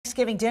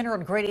Thanksgiving dinner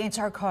and ingredients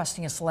are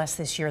costing us less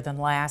this year than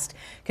last.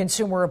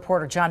 Consumer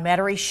reporter John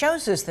Metairie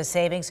shows us the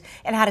savings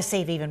and how to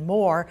save even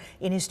more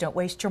in his Don't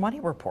Waste Your Money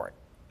report.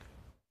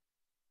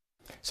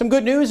 Some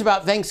good news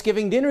about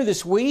Thanksgiving dinner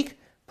this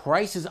week.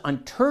 Prices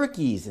on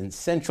turkeys in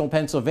central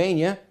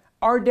Pennsylvania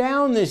are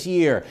down this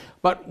year.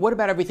 But what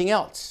about everything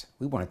else?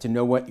 We wanted to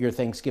know what your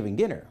Thanksgiving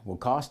dinner will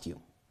cost you.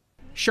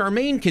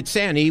 Charmaine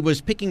Kitsani was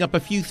picking up a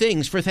few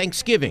things for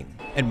Thanksgiving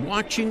and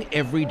watching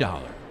every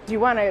dollar. You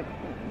want to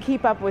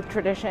keep up with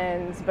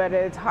traditions, but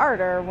it's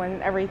harder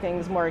when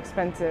everything's more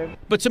expensive.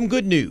 But some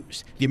good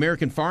news. The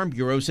American Farm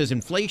Bureau says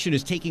inflation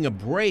is taking a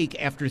break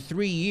after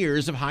 3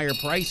 years of higher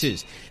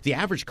prices. The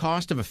average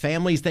cost of a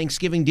family's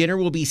Thanksgiving dinner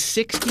will be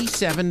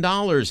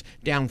 $67,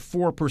 down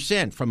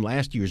 4% from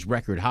last year's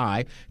record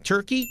high.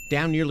 Turkey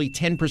down nearly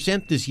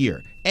 10% this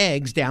year.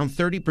 Eggs down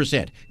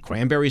 30%.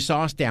 Cranberry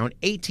sauce down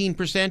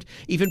 18%.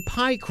 Even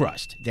pie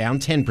crust down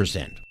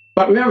 10%.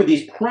 But remember,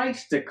 these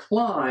price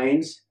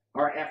declines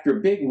are after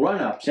big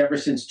run-ups ever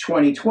since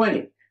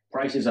 2020.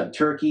 Prices on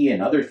turkey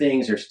and other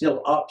things are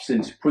still up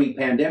since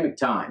pre-pandemic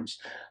times.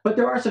 But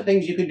there are some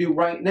things you can do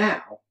right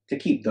now to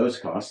keep those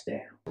costs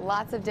down.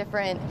 Lots of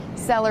different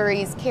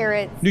celeries,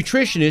 carrots.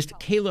 Nutritionist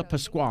Kayla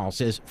Pasquale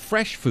says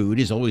fresh food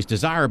is always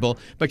desirable,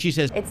 but she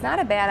says it's not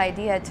a bad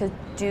idea to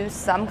do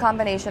some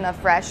combination of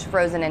fresh,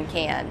 frozen, and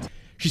canned.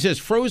 She says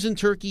frozen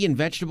turkey and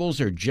vegetables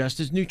are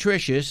just as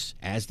nutritious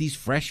as these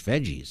fresh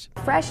veggies.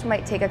 Fresh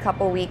might take a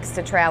couple weeks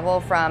to travel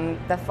from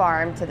the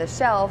farm to the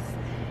shelf.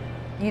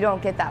 You don't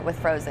get that with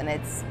frozen.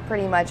 It's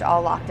pretty much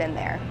all locked in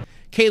there.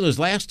 Kayla's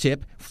last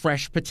tip,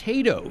 fresh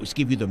potatoes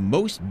give you the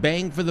most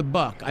bang for the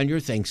buck on your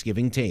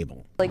Thanksgiving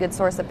table. Really good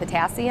source of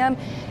potassium,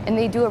 and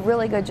they do a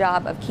really good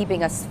job of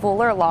keeping us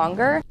fuller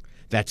longer.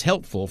 That's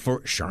helpful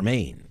for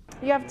Charmaine.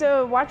 You have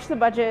to watch the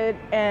budget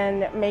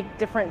and make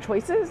different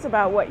choices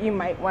about what you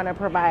might want to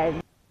provide.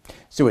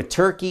 So with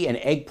turkey and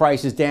egg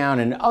prices down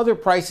and other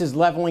prices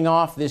leveling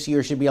off, this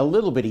year should be a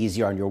little bit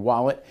easier on your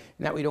wallet,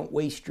 and that we don't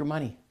waste your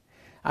money.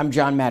 I'm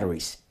John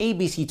Metairie,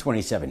 ABC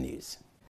 27 News.